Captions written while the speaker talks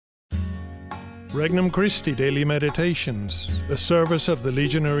Regnum Christi Daily Meditations, the service of the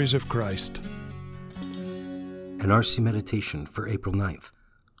Legionaries of Christ. An RC Meditation for April 9th,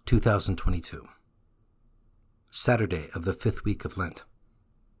 2022. Saturday of the 5th week of Lent.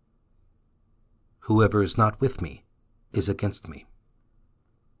 Whoever is not with me is against me.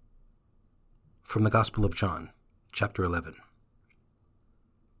 From the Gospel of John, chapter 11.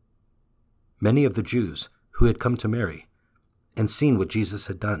 Many of the Jews who had come to Mary and seen what Jesus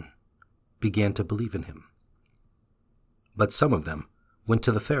had done began to believe in him. But some of them went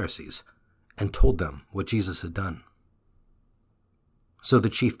to the Pharisees and told them what Jesus had done. So the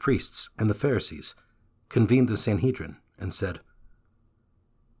chief priests and the Pharisees convened the Sanhedrin and said,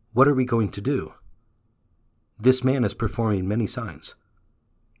 "What are we going to do? This man is performing many signs.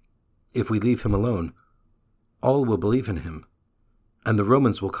 If we leave him alone, all will believe in him, and the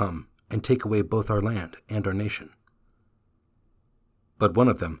Romans will come and take away both our land and our nation." But one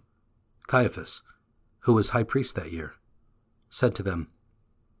of them, Caiaphas, who was high priest that year, said to them,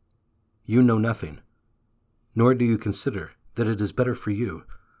 "You know nothing, nor do you consider that it is better for you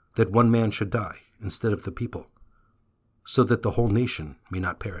that one man should die instead of the people, so that the whole nation may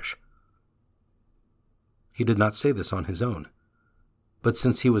not perish." He did not say this on his own, but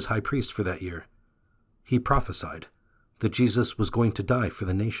since he was high priest for that year, he prophesied that Jesus was going to die for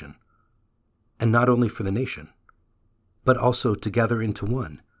the nation, and not only for the nation, but also to gather into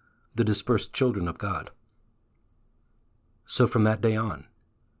one the dispersed children of God. So from that day on,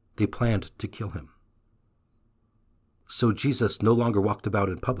 they planned to kill him. So Jesus no longer walked about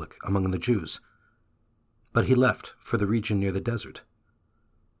in public among the Jews, but he left for the region near the desert,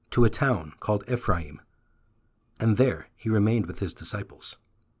 to a town called Ephraim, and there he remained with his disciples.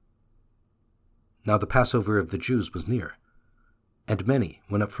 Now the Passover of the Jews was near, and many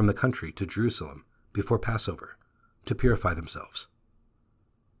went up from the country to Jerusalem before Passover to purify themselves.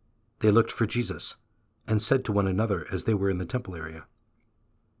 They looked for Jesus and said to one another as they were in the temple area,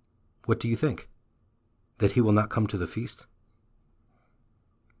 "What do you think? That he will not come to the feast?"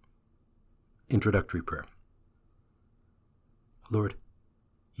 Introductory Prayer. Lord,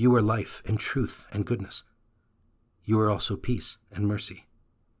 you are life and truth and goodness. You are also peace and mercy.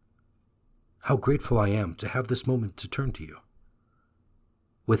 How grateful I am to have this moment to turn to you.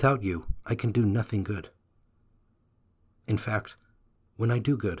 Without you, I can do nothing good. In fact, when I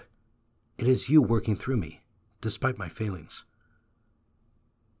do good, it is you working through me, despite my failings.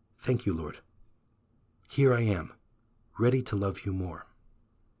 Thank you, Lord. Here I am, ready to love you more.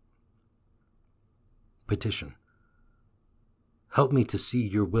 Petition. Help me to see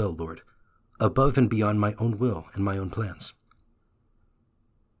your will, Lord, above and beyond my own will and my own plans.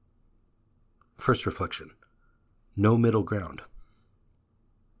 First reflection. No middle ground.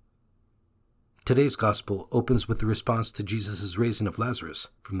 Today's gospel opens with the response to Jesus' raising of Lazarus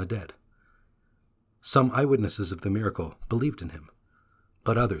from the dead. Some eyewitnesses of the miracle believed in him,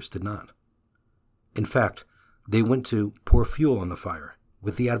 but others did not. In fact, they went to pour fuel on the fire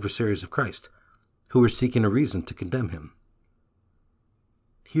with the adversaries of Christ, who were seeking a reason to condemn him.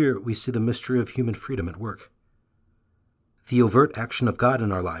 Here we see the mystery of human freedom at work. The overt action of God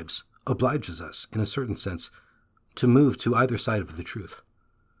in our lives obliges us, in a certain sense, to move to either side of the truth.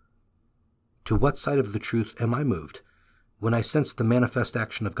 To what side of the truth am I moved when I sense the manifest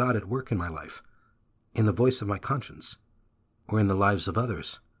action of God at work in my life, in the voice of my conscience, or in the lives of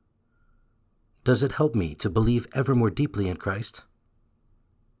others? Does it help me to believe ever more deeply in Christ?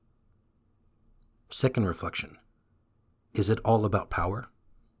 Second reflection. Is it all about power?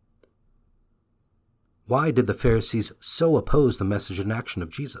 Why did the Pharisees so oppose the message and action of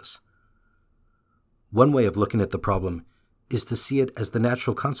Jesus? One way of looking at the problem is to see it as the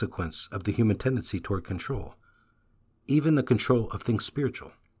natural consequence of the human tendency toward control, even the control of things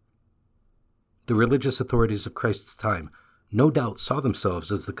spiritual. The religious authorities of Christ's time no doubt saw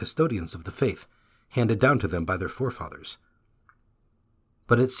themselves as the custodians of the faith handed down to them by their forefathers.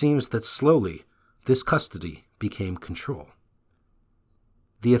 But it seems that slowly this custody became control.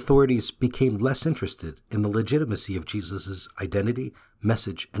 The authorities became less interested in the legitimacy of Jesus' identity,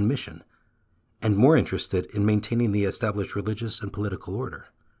 message, and mission, and more interested in maintaining the established religious and political order.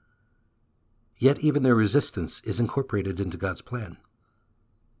 Yet even their resistance is incorporated into God's plan.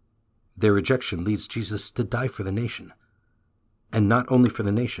 Their rejection leads Jesus to die for the nation, and not only for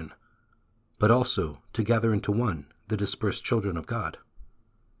the nation, but also to gather into one the dispersed children of God.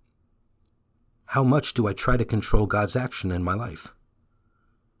 How much do I try to control God's action in my life?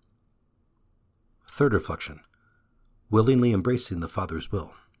 Third reflection. Willingly embracing the Father's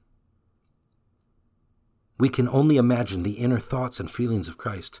will. We can only imagine the inner thoughts and feelings of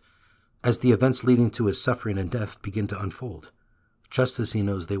Christ as the events leading to his suffering and death begin to unfold, just as he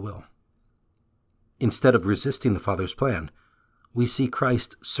knows they will. Instead of resisting the Father's plan, we see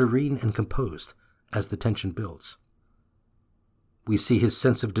Christ serene and composed as the tension builds. We see his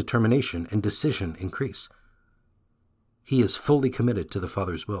sense of determination and decision increase. He is fully committed to the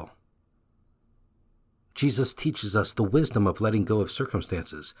Father's will. Jesus teaches us the wisdom of letting go of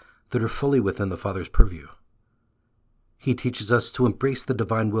circumstances that are fully within the Father's purview. He teaches us to embrace the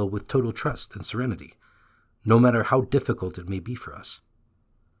divine will with total trust and serenity, no matter how difficult it may be for us.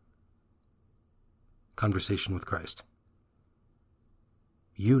 Conversation with Christ.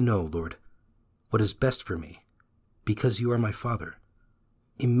 You know, Lord, what is best for me, because you are my Father,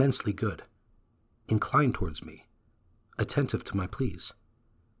 immensely good, inclined towards me, attentive to my pleas,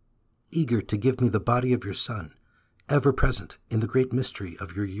 eager to give me the body of your Son, ever present in the great mystery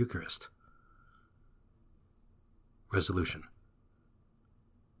of your Eucharist. Resolution.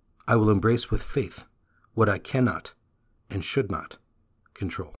 I will embrace with faith what I cannot and should not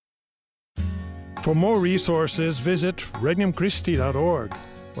control. For more resources, visit regnumchristi.org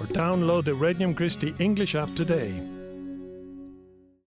or download the Regnum Christi English app today.